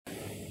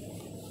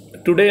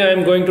Today I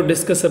am going to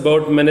discuss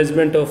about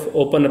management of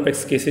open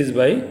apex cases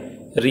by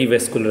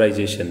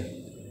revascularization.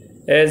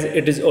 As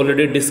it is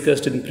already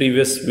discussed in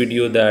previous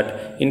video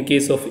that in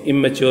case of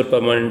immature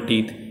permanent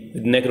teeth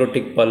with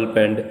necrotic pulp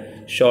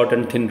and short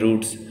and thin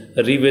roots,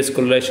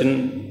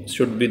 revascularization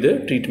should be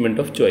the treatment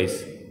of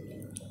choice.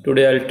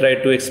 Today I will try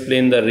to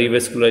explain the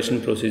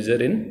revascularization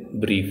procedure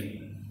in brief.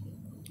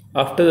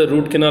 After the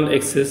root canal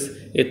access,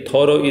 a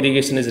thorough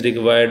irrigation is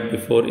required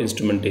before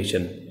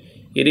instrumentation.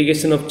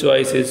 Irrigation of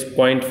choice is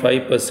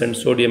 0.5%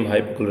 sodium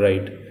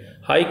hypochlorite.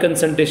 High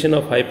concentration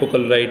of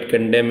hypochlorite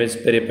can damage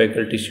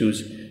periapical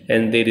tissues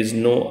and there is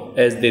no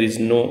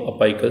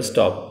apical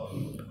stop.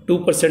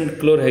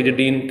 2%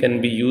 chlorhexidine can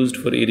be used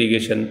for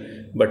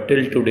irrigation, but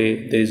till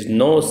today there is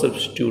no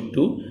substitute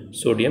to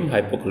sodium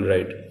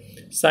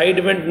hypochlorite.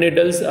 Side vent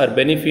needles are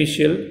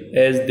beneficial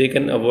as they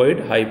can avoid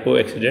hypo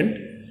accident.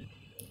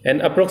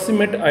 An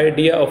approximate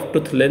idea of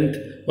tooth length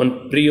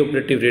on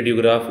preoperative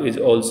radiograph is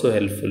also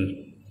helpful.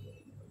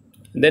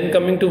 Then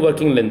coming to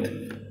working length,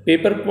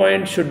 paper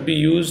point should be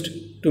used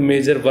to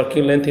measure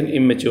working length in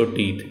immature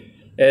teeth.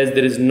 As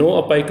there is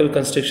no apical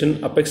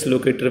constriction, apex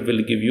locator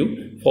will give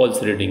you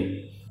false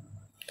reading.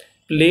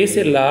 Place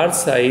a large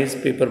size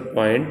paper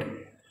point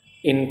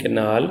in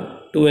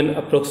canal to an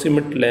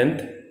approximate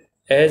length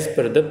as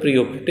per the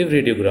preoperative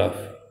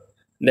radiograph.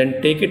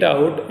 Then take it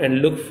out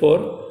and look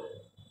for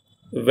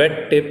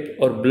wet tip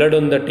or blood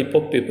on the tip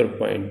of paper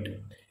point.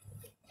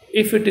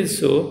 If it is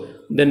so,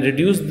 then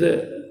reduce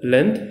the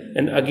length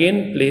and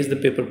again place the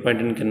paper point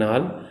in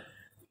canal.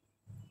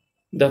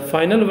 The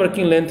final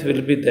working length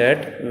will be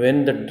that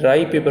when the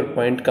dry paper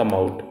point come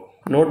out.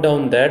 Note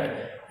down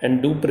that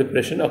and do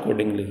preparation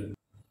accordingly.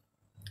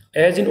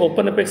 As in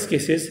open apex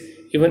cases,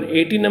 even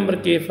 80 number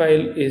K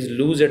file is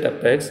loose at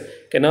apex,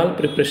 canal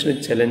preparation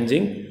is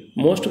challenging.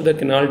 Most of the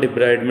canal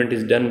debridement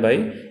is done by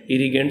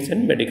irrigants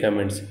and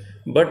medicaments.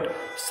 But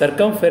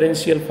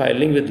circumferential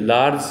filing with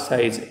large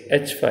size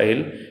H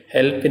file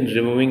help in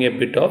removing a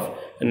bit of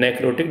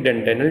necrotic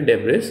dentinal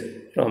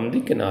debris from the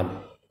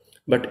canal.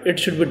 But it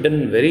should be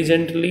done very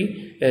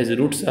gently as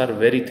roots are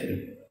very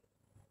thin.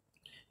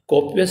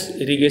 Copious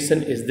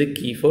irrigation is the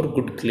key for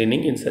good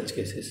cleaning in such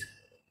cases.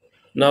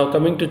 Now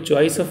coming to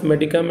choice of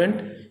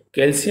medicament,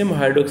 calcium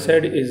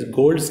hydroxide is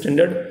gold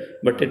standard,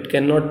 but it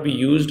cannot be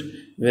used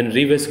when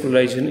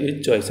revascularization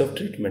is choice of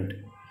treatment,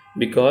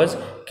 because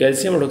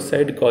calcium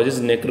hydroxide causes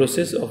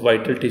necrosis of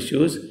vital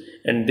tissues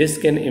and this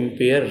can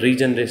impair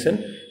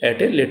regeneration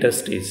at a later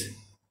stage.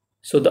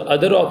 So the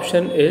other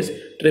option is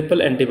triple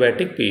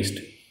antibiotic paste.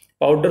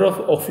 Powder of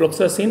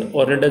ofloxacin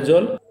or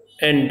nidazole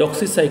and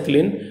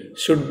doxycycline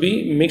should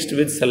be mixed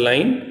with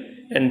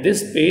saline, and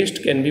this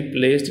paste can be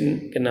placed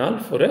in canal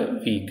for a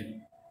week.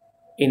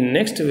 In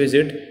next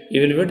visit,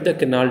 evaluate the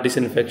canal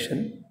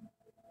disinfection.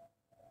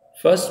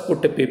 First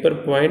put a paper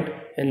point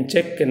and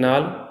check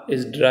canal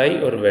is dry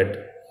or wet.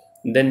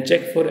 Then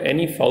check for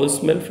any foul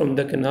smell from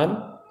the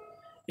canal.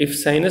 If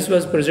sinus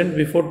was present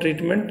before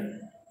treatment,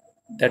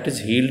 that is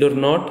healed or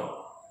not.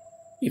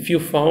 If you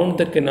found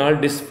the canal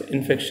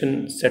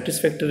disinfection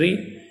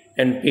satisfactory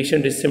and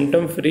patient is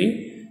symptom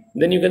free,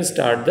 then you can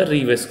start the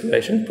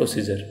revascularization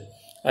procedure.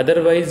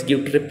 Otherwise,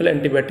 give triple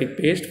antibiotic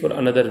paste for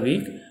another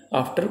week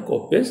after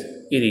copious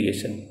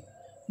irrigation.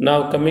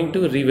 Now coming to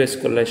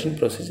revascularization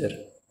procedure.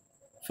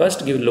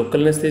 First give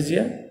local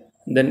anesthesia,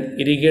 then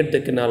irrigate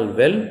the canal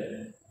well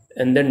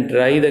and then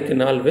dry the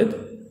canal with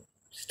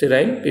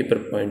sterile paper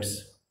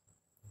points.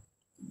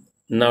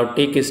 Now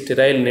take a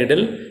sterile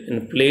needle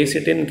and place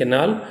it in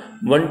canal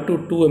 1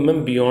 to 2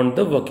 mm beyond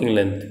the working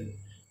length.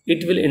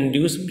 It will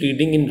induce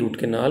bleeding in root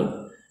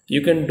canal.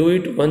 You can do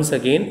it once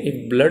again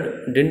if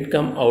blood didn't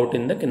come out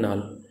in the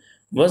canal.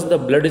 Once the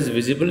blood is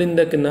visible in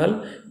the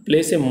canal,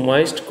 place a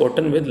moist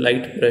cotton with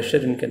light pressure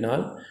in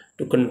canal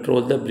to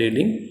control the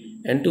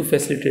bleeding and to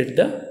facilitate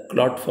the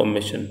clot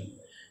formation.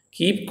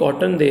 Keep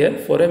cotton there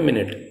for a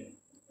minute.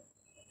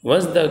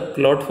 Once the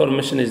clot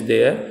formation is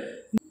there,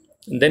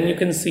 then you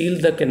can seal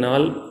the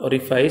canal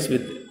orifice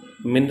with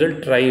mineral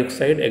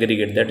trioxide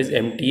aggregate, that is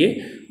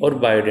MTA or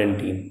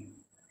biodentine.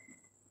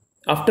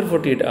 After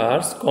 48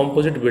 hours,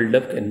 composite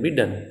buildup can be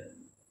done.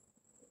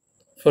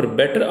 For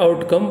better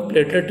outcome,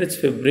 platelet-rich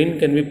fibrin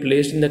can be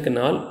placed in the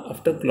canal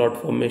after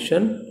clot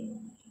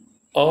formation,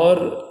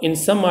 or in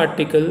some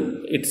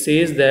article it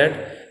says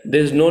that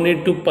there is no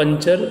need to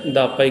puncture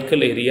the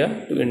apical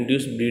area to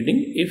induce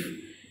bleeding if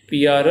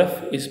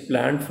PRF is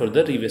planned for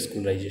the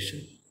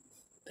revascularization.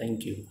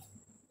 Thank you.